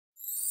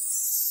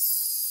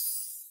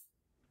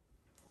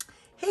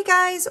Hey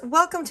guys,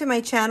 welcome to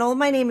my channel.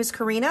 My name is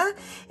Karina.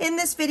 In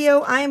this video,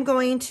 I am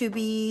going to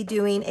be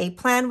doing a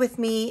plan with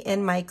me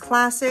in my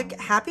classic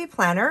Happy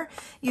Planner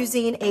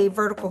using a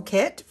vertical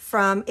kit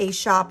from a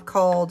shop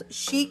called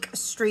Chic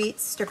Street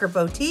Sticker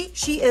Boutique.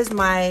 She is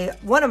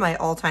one of my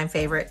all-time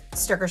favorite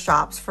sticker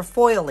shops for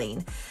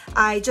foiling.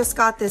 I just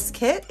got this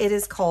kit. It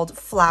is called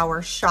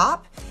Flower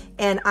Shop,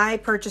 and I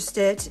purchased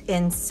it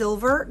in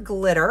silver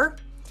glitter.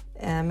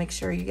 And make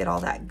sure you get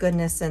all that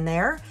goodness in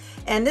there.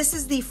 And this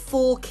is the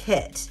full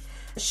kit.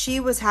 She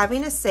was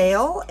having a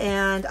sale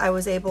and I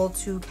was able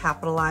to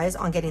capitalize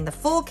on getting the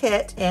full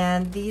kit,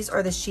 and these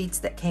are the sheets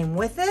that came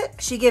with it.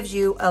 She gives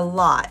you a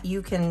lot.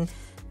 You can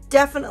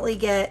definitely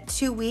get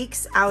 2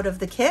 weeks out of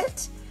the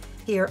kit.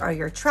 Here are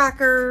your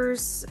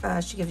trackers.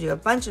 She gives you a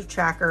bunch of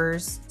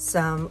trackers,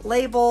 some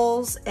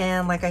labels,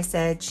 and like I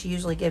said, she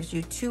usually gives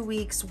you 2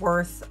 weeks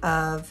worth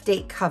of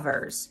date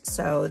covers.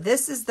 So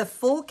this is the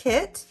full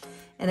kit.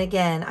 And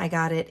again, I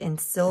got it in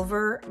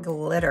silver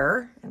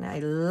glitter and I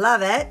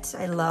love it.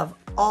 I love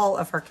all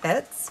of her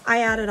kits.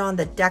 I added on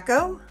the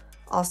deco,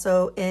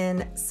 also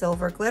in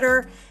silver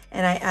glitter,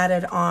 and I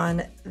added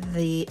on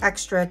the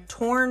extra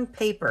torn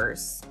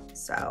papers.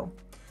 So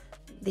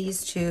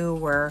these two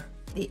were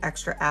the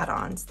extra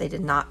add-ons. They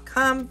did not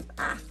come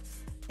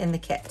in the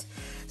kit.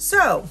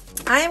 So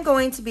I am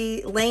going to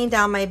be laying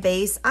down my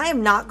base. I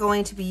am not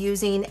going to be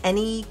using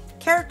any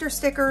character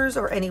stickers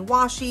or any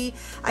washi.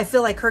 I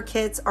feel like her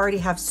kits already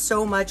have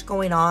so much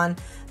going on.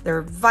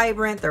 They're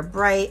vibrant, they're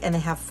bright, and they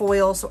have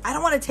foil, so I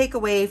don't want to take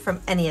away from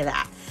any of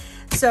that.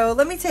 So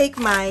let me take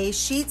my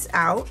sheets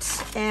out,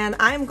 and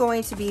I'm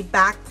going to be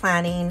back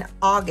planning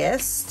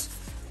August.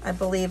 I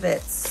believe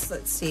it's,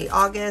 let's see,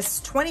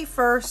 August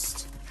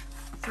 21st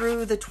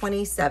through the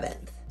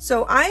 27th.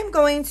 So I'm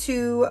going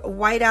to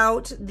white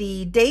out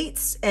the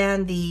dates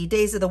and the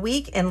days of the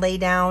week and lay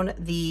down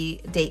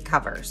the date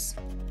covers.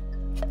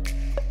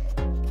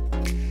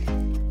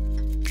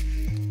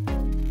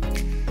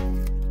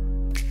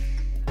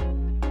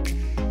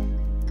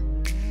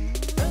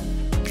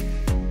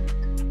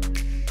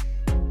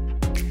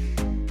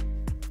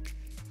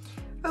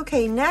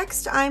 Okay,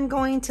 next I'm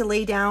going to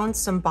lay down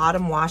some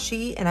bottom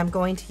washi, and I'm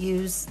going to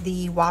use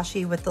the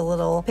washi with the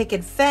little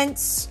picket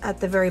fence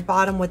at the very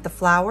bottom with the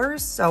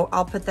flowers. So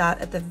I'll put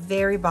that at the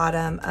very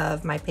bottom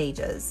of my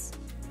pages.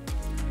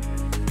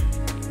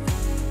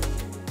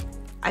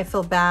 I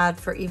feel bad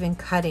for even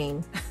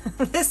cutting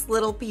this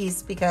little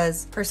piece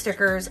because her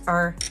stickers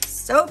are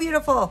so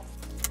beautiful.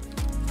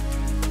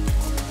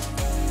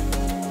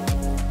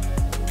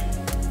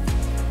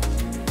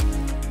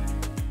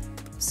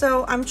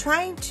 So I'm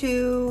trying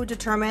to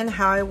determine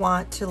how I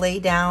want to lay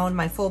down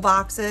my full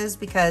boxes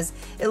because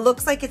it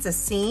looks like it's a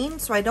seam.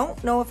 So I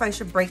don't know if I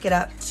should break it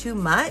up too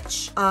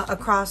much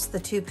across the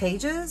 2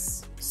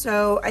 pages.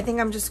 So I think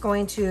I'm just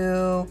going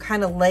to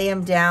kind of lay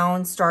them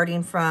down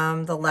starting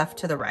from the left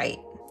to the right.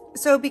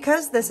 So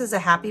because this is a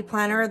Happy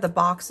Planner, the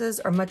boxes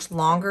are much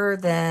longer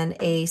than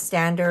a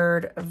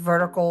standard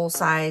vertical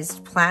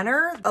sized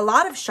planner. A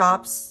lot of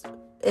shops,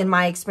 in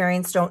my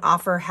experience, don't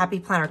offer Happy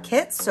Planner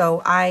kits.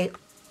 So I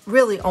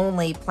really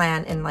only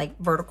plan in like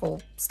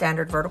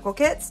standard vertical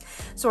kits.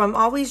 So I'm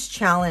always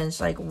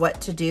challenged like what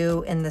to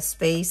do in the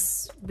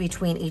space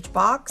between each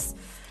box.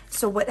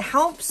 So what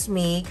helps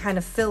me kind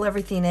of fill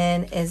everything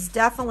in is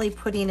definitely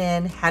putting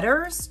in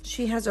headers.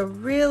 She has a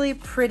really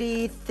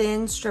pretty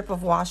thin strip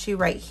of washi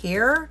right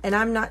here, and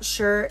I'm not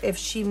sure if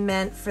she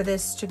meant for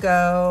this to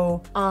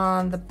go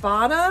on the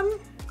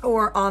bottom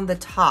or on the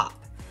top.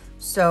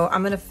 So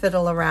I'm gonna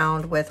fiddle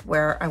around with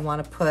where I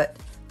wanna put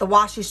the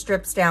washi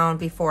strips down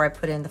before I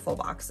put in the full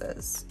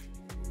boxes.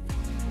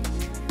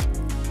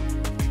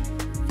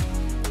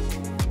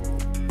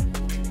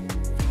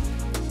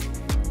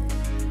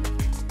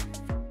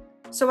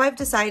 So I've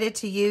decided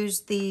to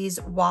use these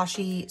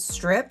washi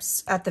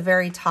strips at the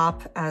very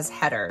top as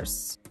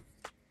headers.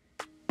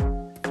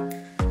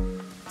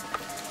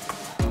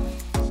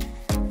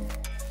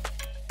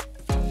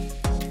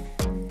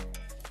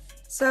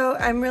 So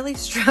I'm really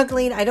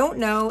struggling. I don't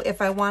know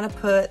if I want to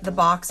put the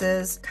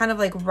boxes kind of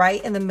like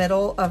right in the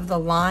middle of the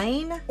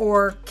line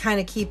or kind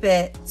of keep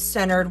it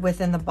centered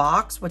within the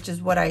box, which is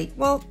what I've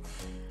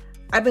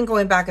been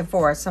going back and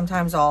forth.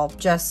 Sometimes I'll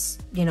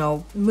just, you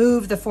know,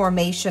 move the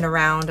formation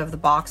around of the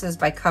boxes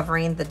by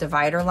covering the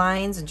divider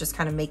lines and just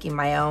kind of making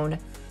my own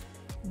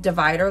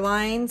divider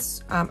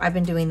lines. I've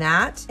been doing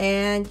that,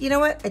 and you know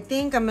what, I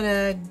think I'm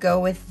gonna go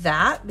with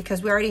that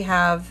because we already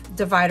have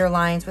divider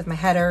lines with my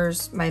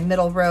headers, my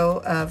middle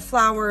row of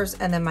flowers,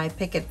 and then my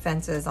picket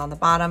fences on the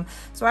bottom.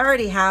 So I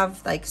already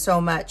have like so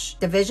much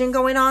division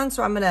going on,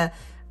 so I'm gonna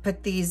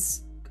put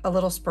these a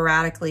little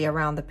sporadically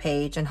around the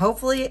page and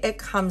hopefully it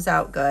comes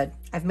out good.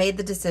 I've made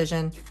the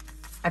decision,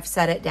 I've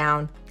set it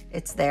down,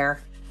 it's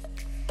there.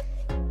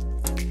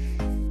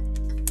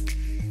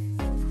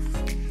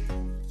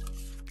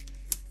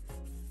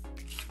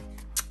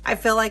 I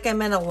feel like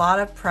I'm in a lot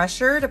of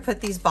pressure to put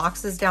these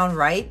boxes down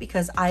right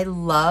because I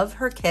love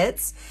her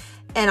kits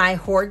and I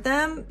hoard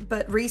them,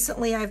 but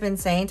recently I've been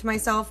saying to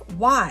myself,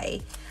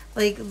 why?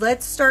 Like,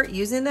 let's start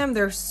using them.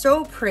 They're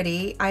so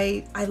pretty.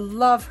 I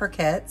love her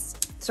kits.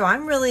 So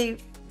I'm really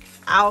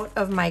out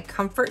of my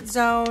comfort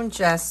zone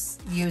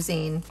just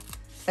using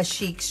a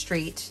Chic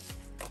Street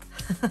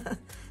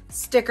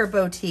sticker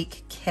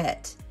boutique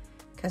kit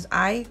because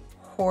I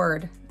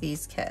hoard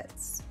these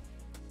kits.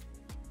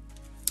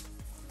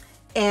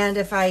 And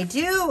if I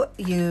do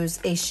use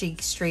a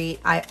Chic Street,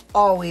 I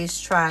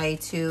always try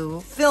to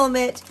film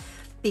it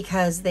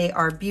because they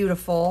are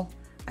beautiful.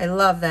 I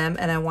love them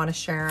and I want to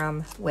share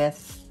them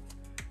with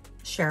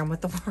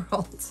the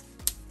world.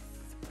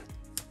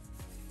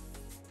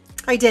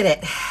 I did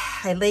it.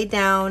 I laid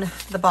down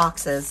the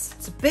boxes.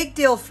 It's a big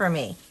deal for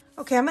me.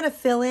 Okay, I'm gonna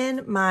fill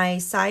in my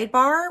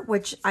sidebar,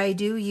 which I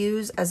do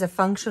use as a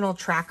functional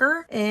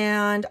tracker.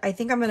 And I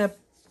think I'm gonna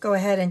go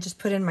ahead and just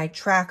put in my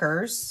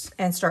trackers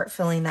and start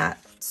filling that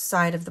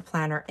side of the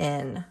planner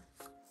in.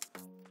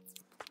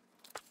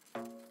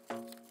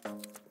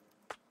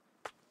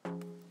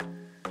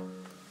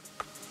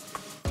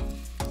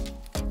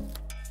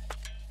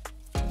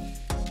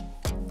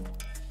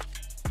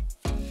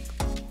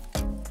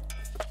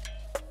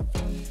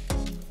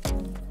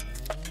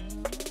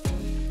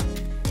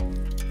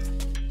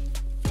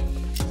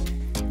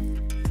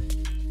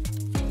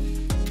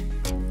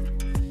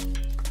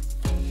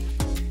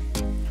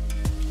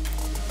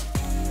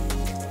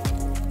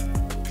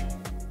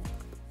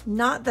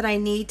 Not that I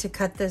need to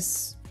cut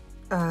this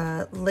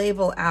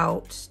label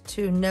out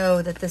to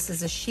know that this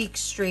is a Chic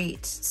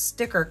Street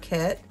sticker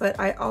kit, but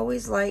I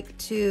always like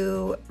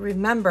to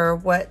remember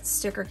what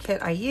sticker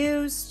kit I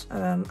used.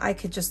 I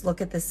could just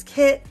look at this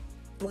kit,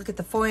 look at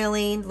the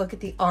foiling, look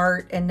at the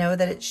art, and know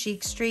that it's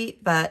Chic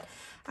Street, but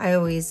I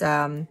always,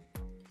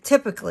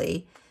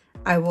 typically,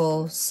 I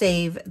will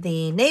save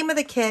the name of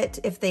the kit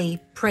if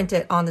they print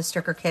it on the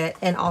sticker kit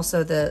and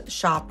also the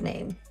shop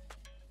name.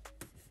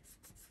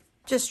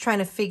 Just trying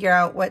to figure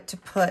out what to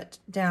put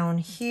down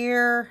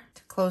here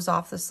to close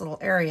off this little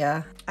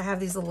area. I have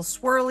these little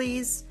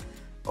swirlies,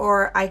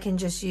 or I can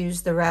just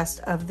use the rest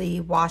of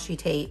the washi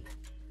tape.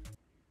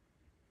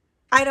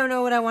 I don't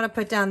know what I want to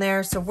put down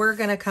there, so we're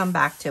gonna come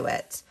back to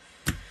it.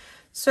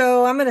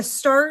 So I'm gonna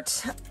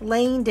start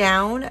laying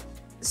down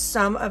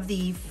some of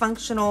the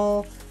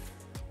functional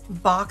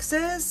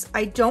boxes.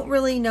 I don't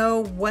really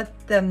know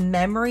what the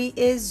memory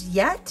is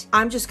yet.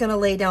 I'm just gonna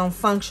lay down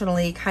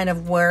functionally kind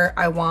of where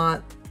I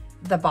want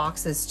the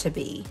boxes to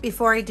be.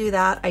 Before I do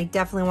that, I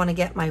definitely want to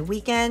get my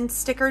weekend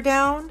sticker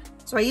down.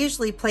 So I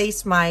usually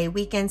place my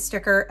weekend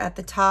sticker at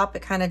the top.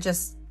 It kind of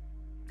just,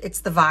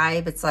 it's the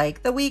vibe. It's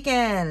like the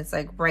weekend. It's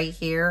like right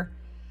here.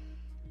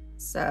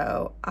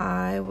 So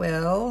I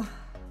will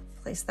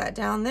place that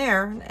down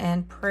there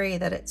and pray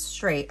that it's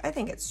straight. I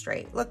think it's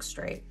straight. Looks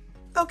straight.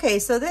 Okay,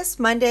 so this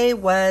Monday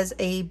was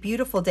a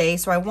beautiful day,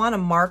 so I want to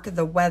mark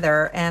the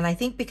weather, and I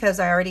think because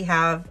I already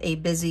have a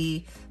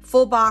busy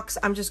full box,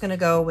 I'm just going to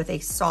go with a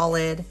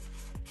solid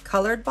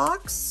colored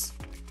box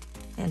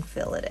and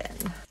fill it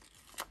in.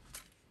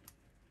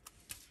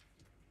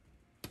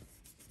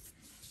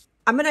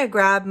 I'm going to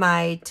grab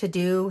my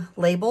to-do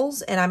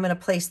labels and I'm going to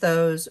place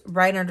those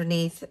right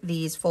underneath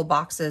these full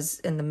boxes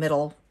in the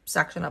middle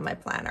section of my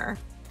planner.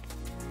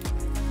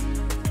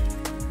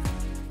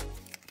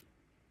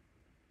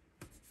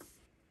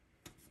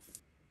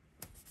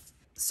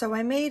 So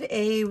I made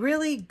a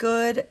really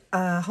good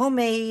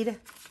homemade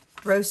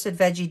roasted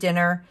veggie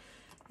dinner,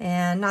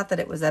 and not that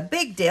it was a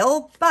big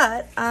deal,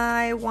 but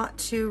I want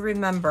to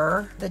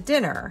remember the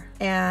dinner.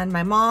 And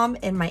my mom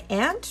and my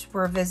aunt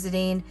were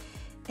visiting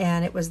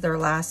and it was their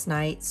last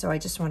night, so I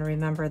just want to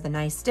remember the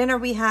nice dinner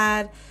we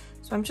had.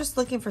 So I'm just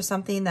looking for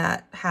something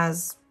that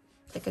has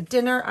like a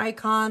dinner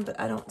icon, but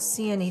I don't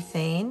see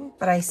anything.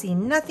 But I see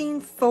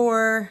nothing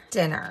for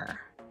dinner.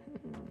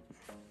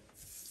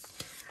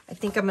 I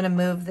think I'm gonna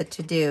move the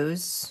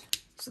to-dos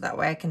so that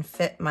way I can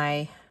fit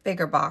my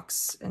bigger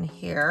box in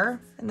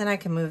here. And then I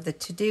can move the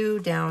to-do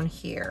down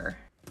here.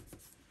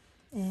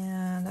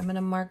 And I'm gonna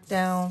mark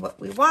down what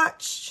we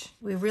watched.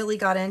 We really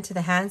got into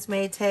The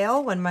Handmaid's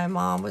Tale when my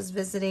mom was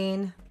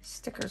visiting.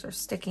 Stickers are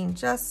sticking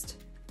just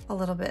a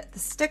little bit. The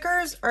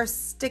stickers are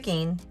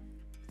sticking.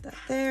 That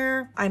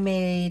there. I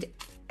made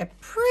a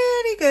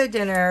pretty good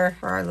dinner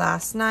for our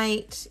last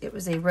night. It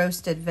was a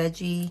roasted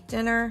veggie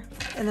dinner.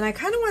 And then I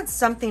kind of want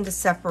something to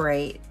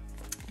separate.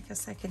 I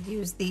guess I could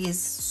use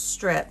these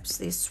strips,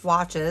 these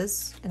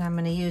swatches, and I'm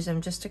gonna use them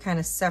just to kind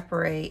of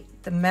separate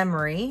the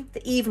memory,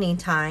 the evening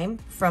time,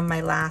 from my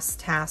last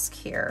task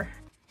here.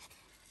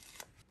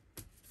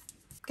 I'm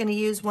gonna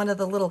use one of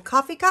the little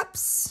coffee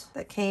cups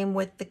that came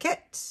with the kit.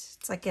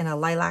 It's like in a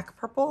lilac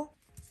purple.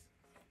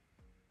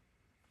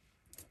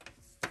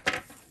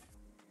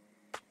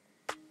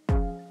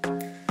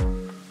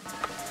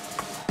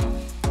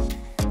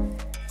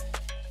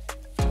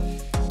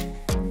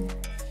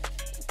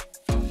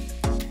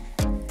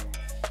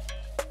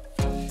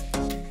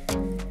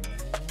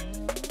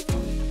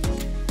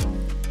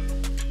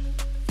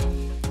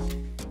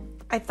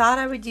 I thought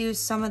I would use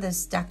some of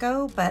this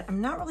deco, but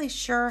I'm not really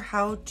sure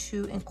how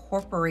to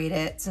incorporate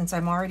it since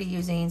I'm already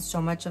using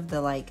so much of the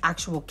like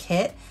actual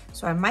kit.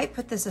 So I might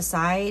put this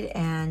aside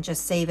and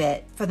just save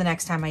it for the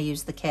next time I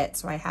use the kit.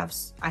 So I have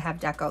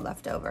deco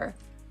left over.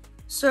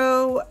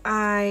 So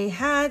I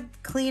had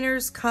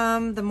cleaners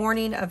come the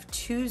morning of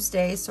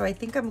Tuesday. So I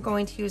think I'm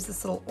going to use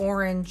this little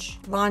orange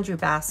laundry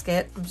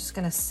basket. I'm just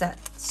gonna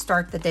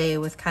start the day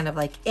with kind of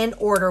like in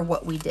order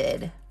what we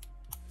did.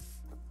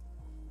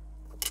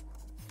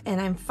 And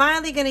I'm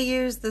finally gonna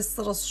use this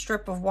little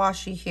strip of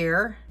washi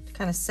here to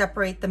kind of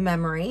separate the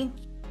memory.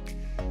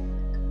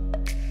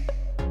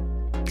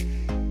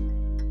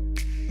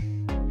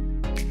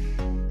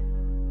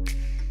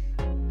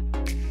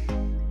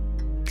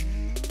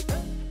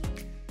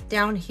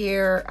 Down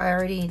here, I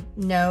already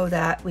know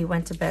that we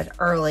went to bed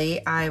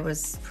early. I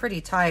was pretty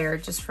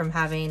tired just from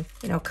having,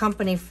 you know,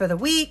 company for the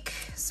week.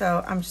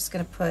 So I'm just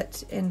gonna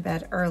put in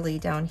bed early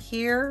down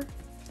here.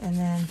 And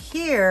then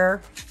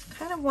here,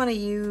 kind of want to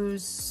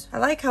use, I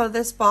like how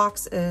this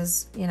box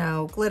is, you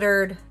know,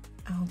 glittered.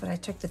 Oh, but I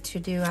took the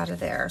to-do out of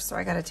there. So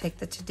I got to take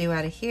the to-do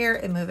out of here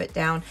and move it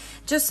down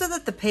just so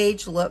that the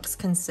page looks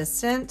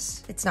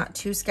consistent. It's not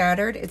too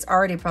scattered. It's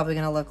already probably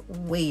going to look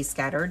way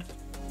scattered.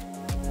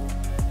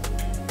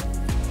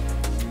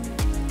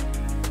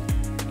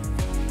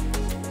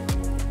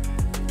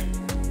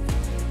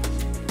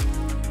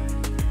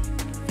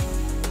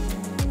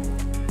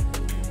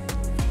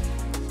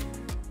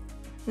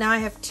 Now I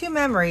have two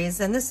memories,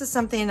 and this is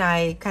something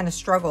I kind of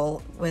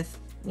struggle with,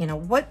 you know,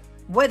 what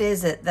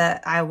is it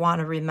that I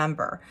want to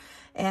remember?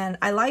 And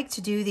I like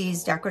to do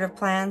these decorative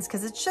plans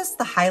because it's just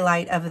the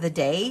highlight of the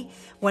day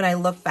when I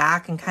look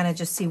back and kind of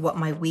just see what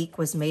my week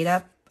was made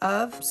up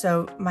of.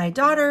 So my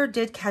daughter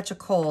did catch a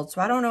cold, so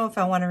I don't know if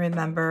I want to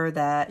remember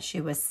that she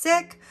was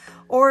sick,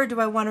 or do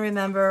I want to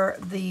remember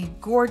the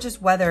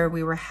gorgeous weather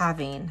we were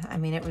having? I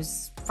mean, it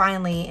was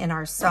finally in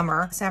our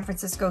summer. San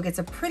Francisco gets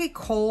a pretty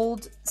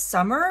cold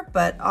summer,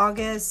 but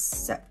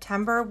August,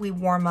 September, we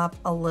warm up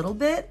a little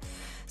bit.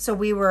 So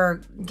we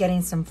were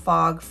getting some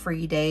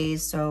fog-free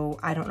days. So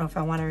I don't know if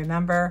I want to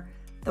remember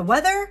the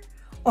weather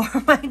or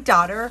my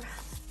daughter,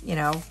 you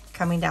know,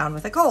 coming down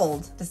with a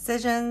cold.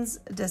 Decisions.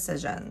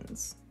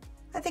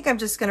 I think I'm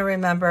just going to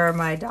remember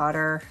my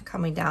daughter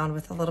coming down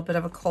with a little bit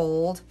of a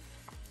cold.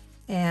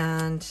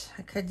 And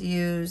I could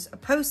use a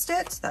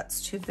Post-it.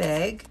 That's too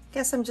big.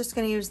 Guess I'm just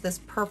going to use this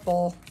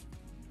purple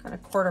kind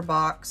of quarter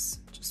box.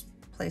 Just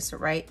place it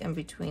right in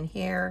between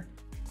here.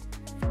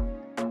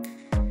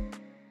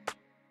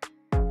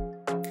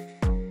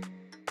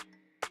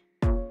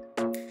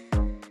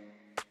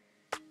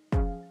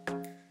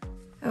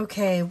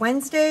 Okay,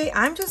 Wednesday,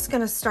 I'm just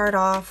going to start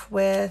off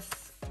with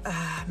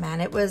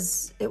man, it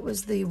was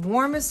the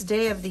warmest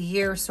day of the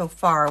year so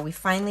far. We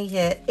finally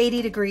hit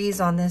 80 degrees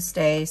on this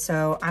day,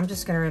 so I'm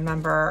just gonna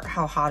remember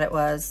how hot it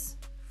was.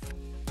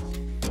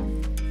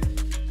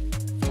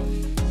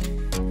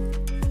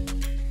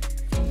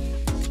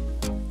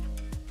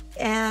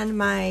 And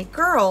my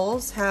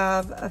girls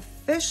have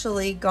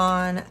officially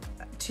gone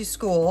to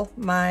school.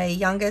 My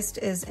youngest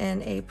is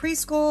in a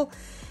preschool,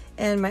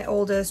 and my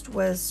oldest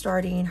was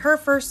starting her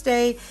first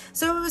day.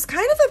 So it was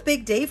kind of a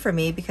big day for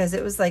me because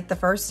it was like the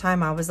first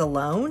time I was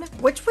alone,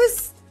 which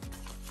was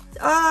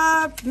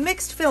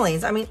mixed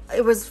feelings. I mean,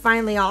 it was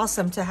finally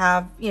awesome to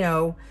have, you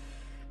know,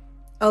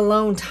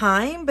 alone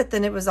time, but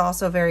then it was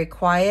also very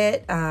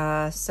quiet.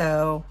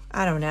 So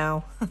I don't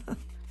know.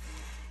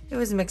 It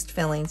was mixed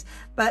feelings,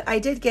 but I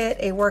did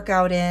get a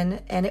workout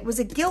in, and it was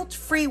a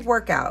guilt-free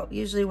workout.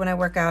 Usually when I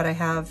work out, I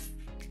have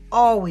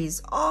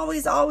always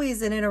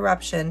an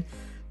interruption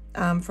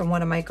from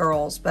one of my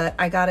girls, but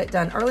I got it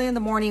done early in the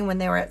morning when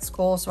they were at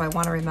school, so I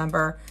want to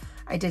remember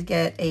I did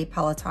get a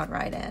Peloton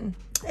ride in.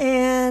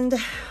 And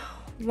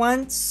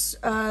once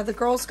the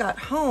girls got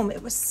home,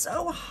 it was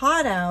so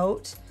hot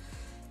out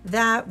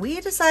that we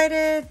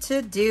decided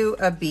to do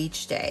a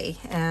beach day,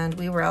 and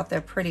we were out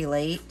there pretty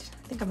late.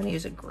 I think I'm going to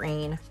use a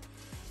green,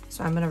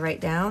 so I'm going to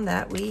write down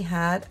that we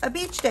had a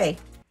beach day.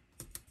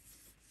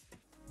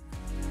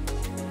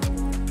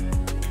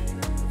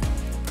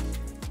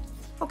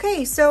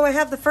 Okay, so I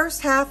have the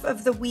first half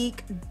of the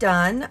week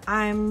done.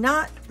 I'm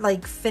not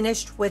like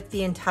finished with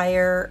the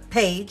entire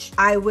page.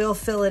 I will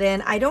fill it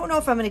in. I don't know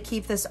if I'm gonna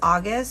keep this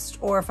August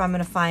or if I'm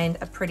gonna find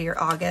a prettier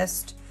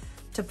August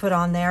to put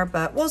on there,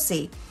 but we'll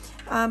see.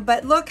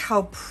 But look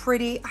how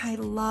pretty. I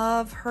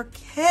love her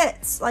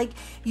kits. Like,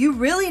 you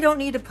really don't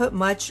need to put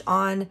much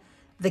on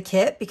the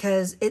kit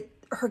because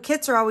her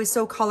kits are always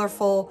so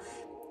colorful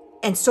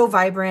and so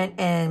vibrant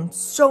and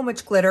so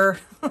much glitter.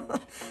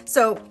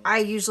 So I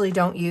usually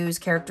don't use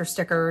character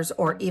stickers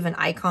or even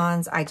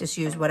icons. I just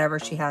use whatever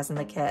she has in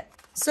the kit.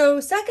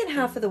 So second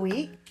half of the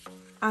week,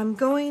 I'm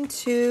going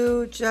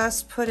to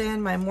just put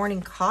in my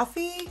morning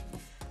coffee.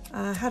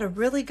 I had a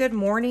really good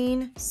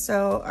morning,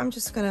 so I'm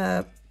just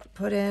gonna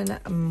put in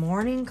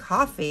morning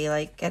coffee,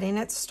 like getting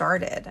it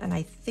started. And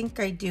I think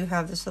I do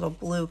have this little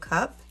blue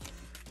cup,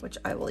 which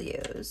I will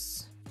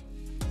use.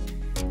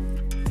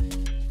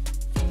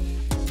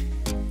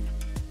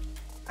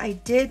 I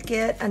did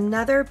get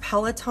another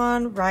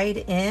Peloton ride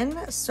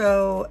in,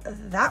 so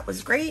that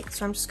was great.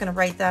 So I'm just gonna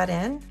write that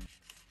in.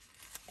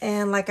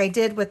 And like I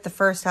did with the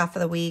first half of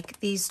the week,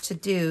 these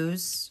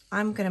to-dos,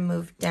 I'm gonna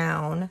move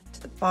down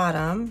to the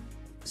bottom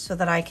so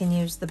that I can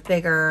use the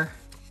bigger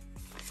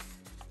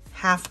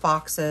half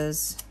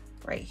boxes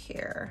right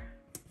here.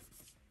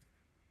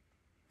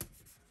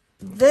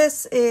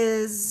 This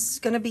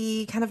is gonna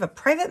be kind of a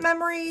private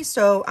memory,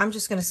 so I'm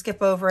just gonna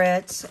skip over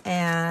it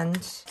and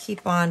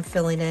keep on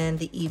filling in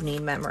the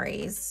evening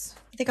memories.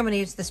 I think I'm gonna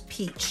use this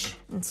peach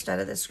instead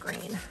of this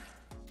green.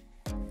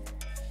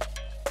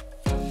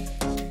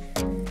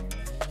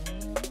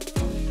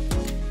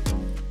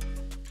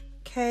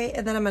 Okay,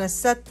 and then I'm gonna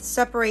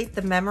separate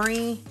the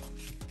memory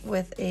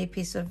with a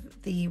piece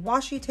of the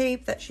washi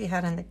tape that she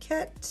had in the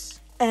kit.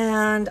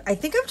 And I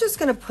think I'm just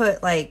gonna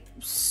put like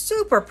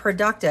super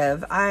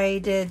productive.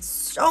 I did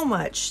so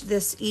much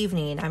this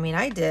evening. I mean,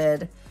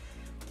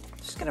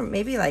 just gonna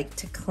maybe like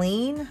to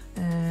clean.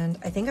 And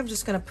I think I'm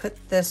just gonna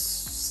put this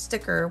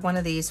sticker, one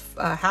of these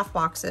half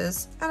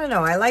boxes. I don't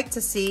know, I like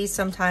to see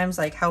sometimes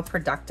like how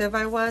productive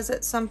I was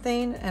at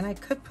something. And I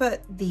could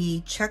put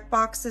the check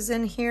boxes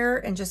in here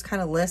and just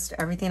kind of list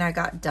everything I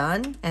got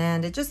done.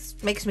 And it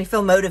just makes me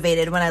feel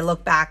motivated when I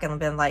look back and I've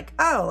been like,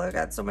 oh, I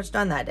got so much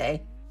done that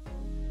day.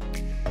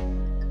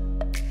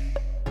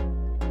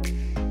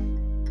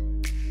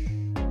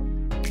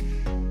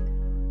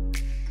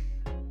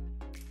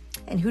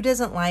 And who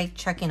doesn't like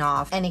checking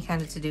off any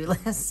kind of to-do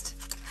list?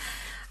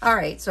 All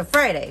right, so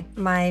Friday.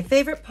 My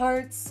favorite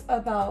parts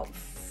about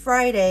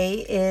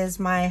Friday is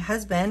my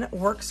husband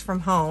works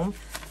from home.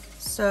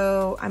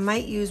 So I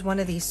might use one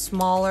of these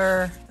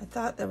smaller, I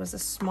thought there was a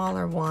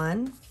smaller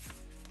one.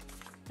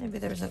 Maybe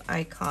there's an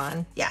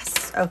icon.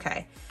 Yes,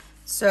 okay.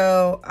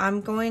 So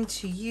I'm going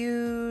to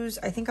use,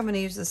 I think I'm gonna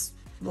use this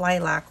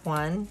lilac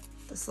one,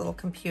 this little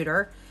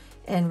computer,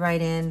 and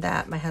write in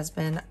that my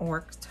husband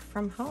worked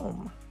from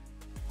home.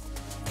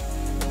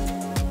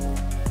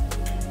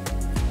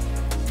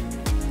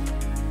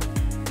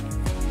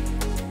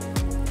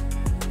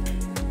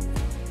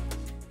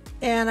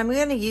 And I'm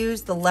gonna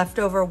use the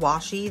leftover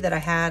washi that I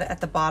had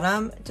at the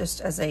bottom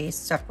just as a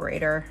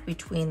separator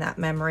between that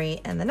memory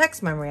and the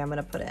next memory I'm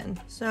gonna put in.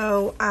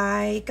 So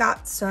I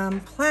got some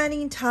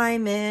planning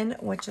time in,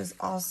 which is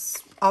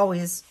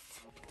always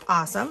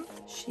awesome.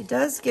 She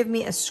does give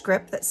me a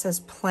script that says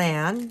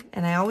plan,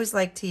 and I always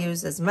like to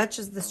use as much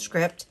as the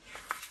script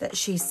that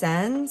she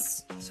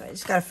sends. So I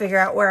just gotta figure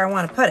out where I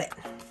wanna put it.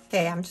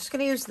 Okay, I'm just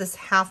gonna use this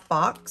half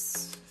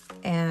box,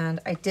 and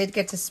I did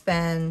get to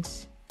spend,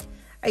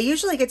 I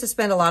usually get to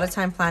spend a lot of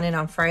time planning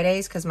on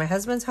Fridays because my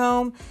husband's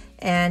home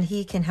and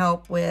he can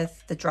help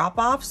with the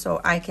drop-off,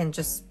 so I can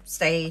just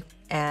stay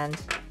and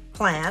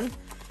plan.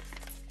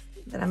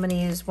 Then I'm gonna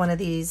use one of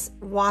these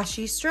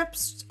washi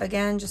strips,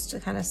 again, just to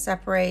kind of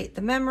separate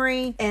the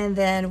memory. And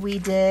then we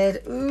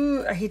did,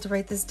 ooh, I hate to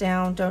write this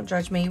down, don't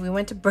judge me. We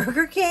went to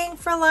Burger King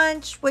for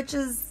lunch, which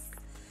is,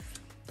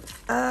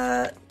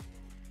 you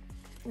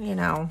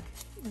know,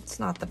 it's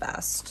not the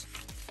best.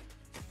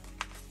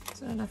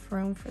 Is there enough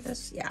room for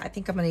this? Yeah, I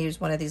think I'm gonna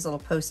use one of these little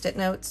Post-it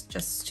notes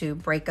just to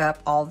break up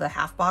all the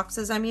half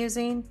boxes I'm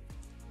using.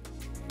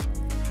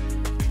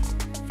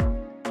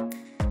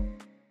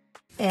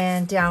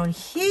 And down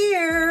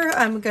here,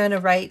 I'm gonna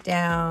write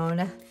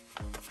down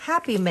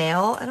Happy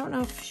Mail. I don't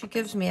know if she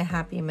gives me a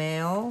Happy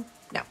Mail.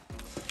 No.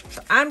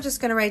 So I'm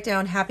just gonna write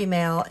down Happy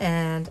Mail,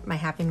 and my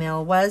Happy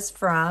Mail was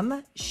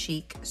from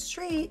Chic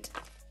Street.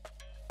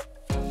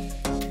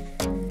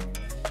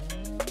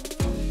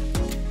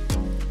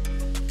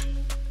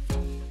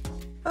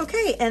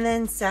 Okay, and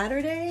then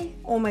Saturday,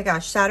 oh my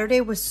gosh,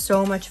 Saturday was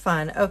so much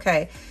fun.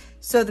 Okay,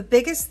 so the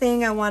biggest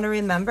thing I want to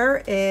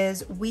remember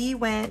is we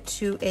went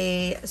to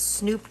a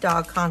Snoop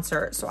Dogg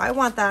concert. So I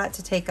want that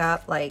to take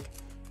up like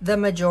the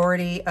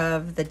majority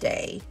of the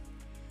day.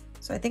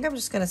 So I think I'm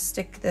just gonna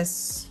stick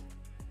this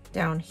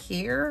down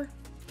here.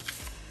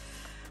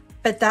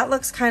 But that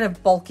looks kind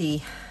of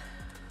bulky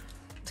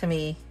to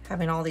me,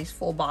 having all these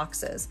full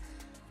boxes.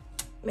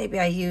 Maybe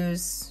I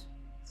use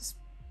this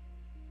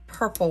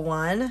purple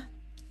one.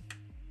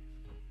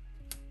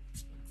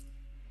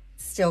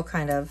 Still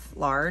kind of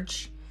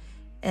large.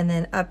 And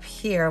then up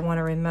here, I want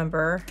to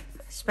remember,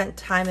 I spent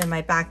time in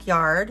my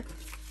backyard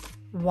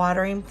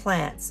watering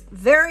plants.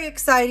 Very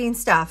exciting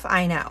stuff,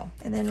 I know.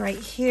 And then right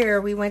here,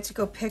 we went to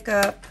go pick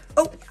up,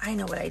 oh, I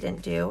know what I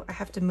didn't do. I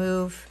have to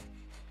move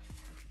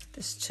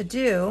this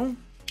to-do.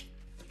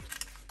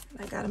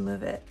 I gotta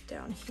move it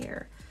down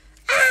here.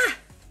 Ah!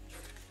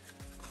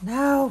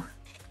 No,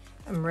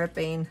 I'm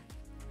ripping.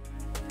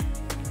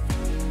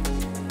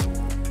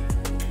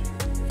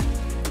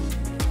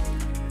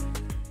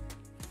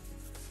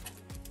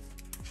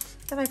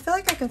 And I feel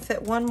like I can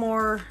fit one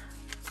more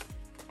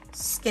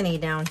skinny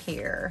down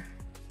here.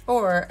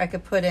 Or I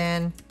could put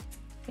in,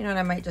 you know what,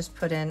 I might just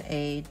put in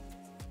a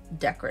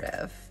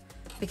decorative.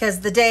 Because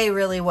the day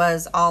really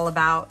was all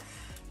about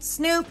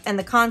Snoop and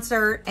the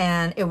concert,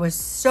 and it was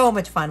so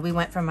much fun. We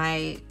went for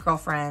my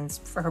girlfriend's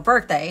for her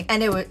birthday,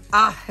 and it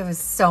was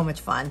so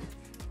much fun.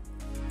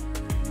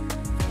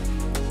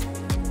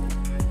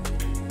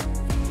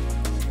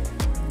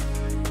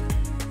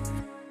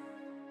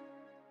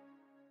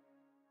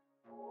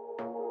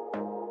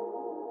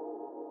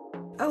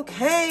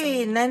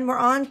 Okay, and then we're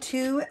on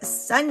to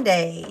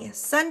Sunday.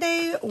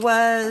 Sunday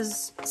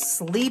was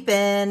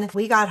sleeping.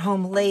 We got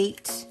home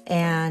late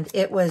and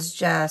it was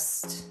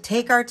just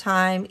take our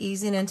time,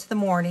 easing into the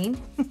morning.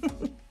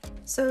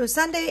 So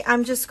Sunday,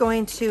 I'm just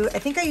going to, I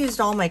think I used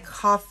all my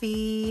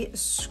coffee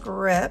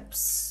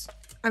scripts.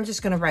 I'm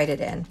just gonna write it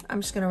in.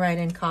 I'm just gonna write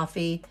in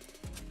coffee.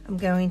 I'm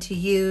going to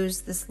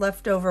use this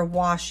leftover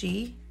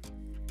washi.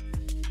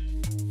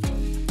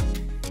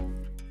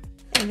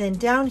 And then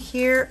down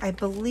here, I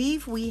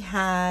believe we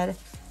had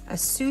a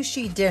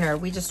sushi dinner.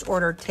 We just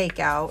ordered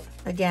takeout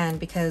again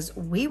because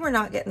we were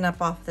not getting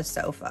up off the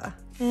sofa.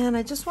 And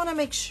I just want to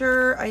make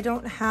sure I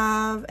don't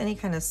have any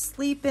kind of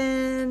sleep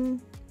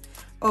in.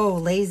 Oh,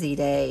 lazy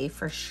day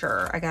for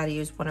sure. I got to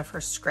use one of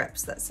her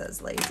scripts that says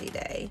lazy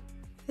day.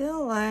 I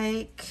feel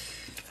like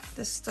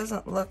this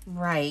doesn't look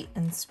right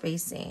in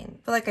spacing.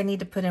 I feel like I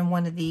need to put in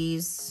one of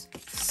these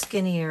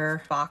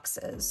skinnier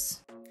boxes.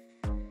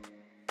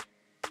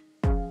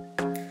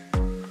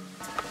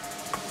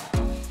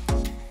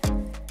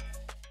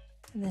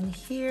 And then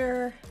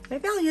here,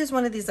 maybe I'll use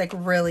one of these like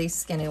really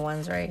skinny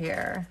ones right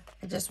here.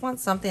 I just want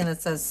something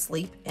that says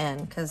sleep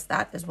in because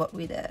that is what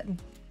we did.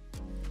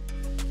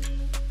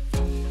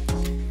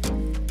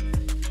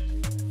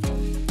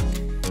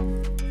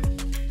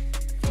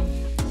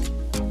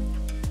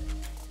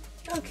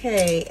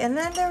 Okay, and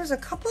then there was a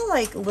couple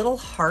like little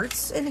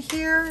hearts in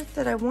here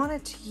that I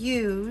wanted to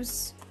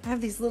use. I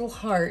have these little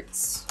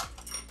hearts.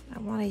 I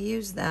want to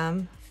use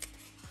them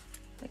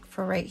like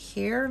for right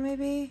here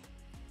maybe.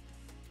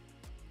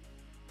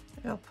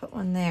 I'll put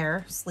one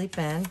there, sleep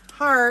in,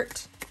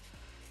 heart.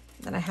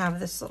 Then I have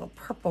this little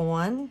purple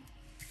one.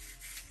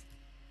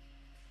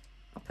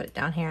 I'll put it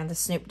down here in the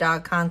Snoop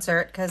Dogg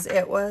concert because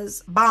it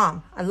was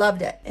bomb. I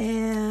loved it.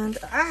 And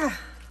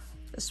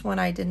this one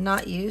I did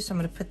not use, so I'm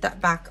gonna put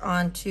that back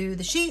onto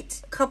the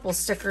sheet. A couple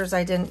stickers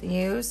I didn't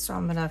use, so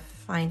I'm gonna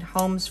find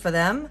homes for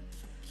them.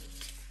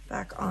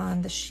 Back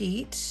on the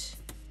sheet,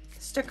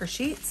 sticker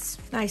sheets.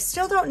 Now I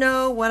still don't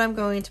know what I'm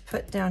going to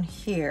put down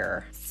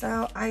here.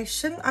 So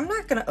I'm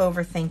not gonna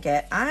overthink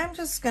it. I'm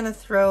just gonna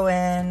throw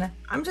in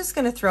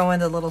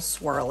the little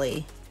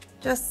swirly,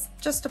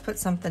 just to put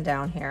something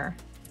down here.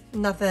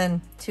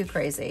 Nothing too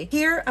crazy.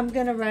 Here, I'm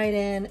gonna write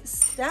in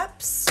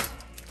steps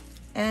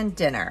and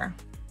dinner.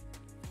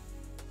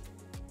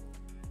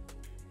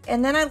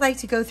 And then I'd like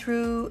to go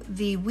through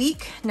the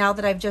week now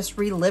that I've just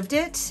relived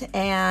it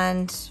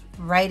and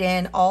write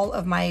in all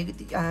of my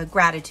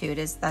gratitude.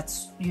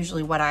 That's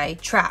usually what I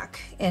track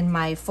in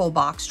my full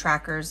box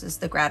trackers, is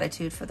the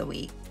gratitude for the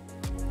week.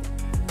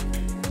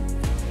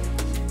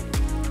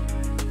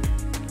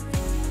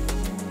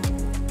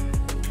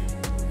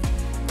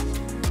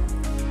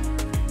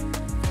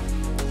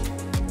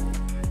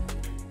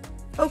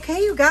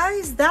 Okay, you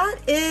guys, that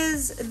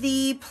is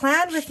the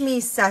Plan With Me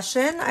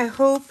session. I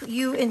hope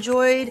you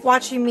enjoyed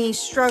watching me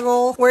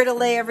struggle where to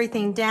lay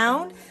everything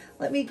down.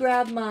 Let me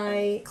grab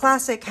my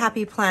classic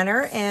Happy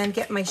Planner and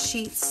get my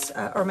sheets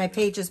or my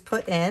pages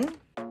put in.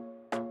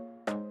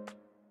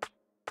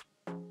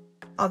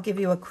 I'll give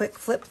you a quick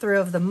flip through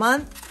of the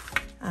month.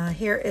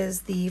 Here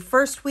is the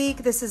first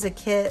week. This is a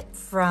kit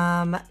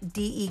from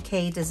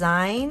DEK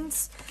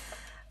Designs.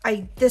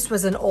 This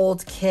was an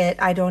old kit.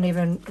 I don't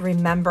even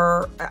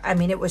remember. I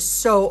mean, it was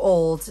so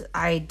old.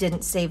 I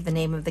didn't save the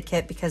name of the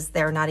kit because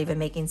they're not even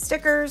making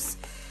stickers.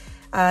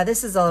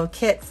 This is a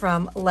kit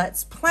from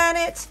Let's Plan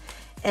It.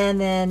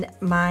 And then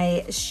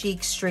my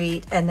Chic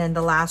Street. And then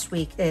the last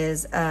week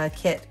is a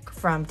kit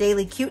from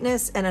Daily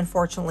Cuteness. And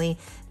unfortunately,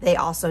 they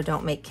also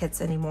don't make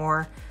kits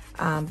anymore.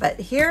 But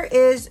here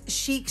is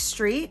Chic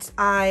Street.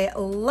 I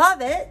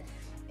love it.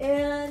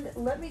 And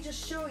let me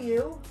just show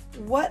you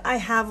what I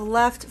have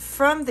left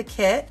from the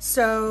kit.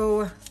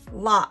 So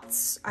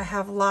lots, I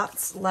have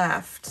lots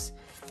left.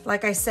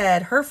 Like I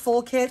said, her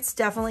full kits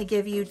definitely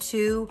give you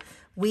 2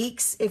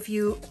 weeks. If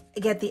you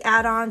get the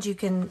add-ons, you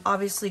can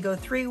obviously go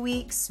 3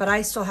 weeks, but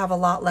I still have a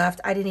lot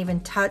left. I didn't even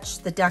touch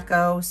the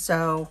deco,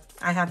 so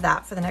I have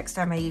that for the next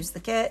time I use the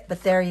kit.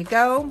 But there you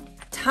go.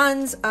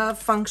 Tons of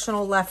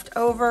functional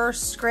leftover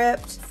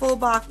script, full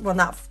box, well,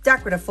 not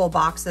decorative full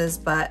boxes,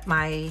 but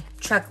my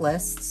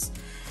checklists.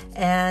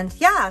 And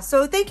yeah,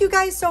 so thank you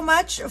guys so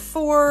much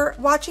for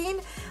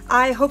watching.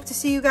 I hope to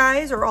see you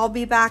guys, or I'll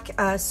be back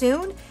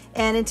soon.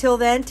 And until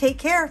then, take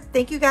care.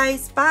 Thank you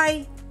guys.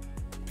 Bye.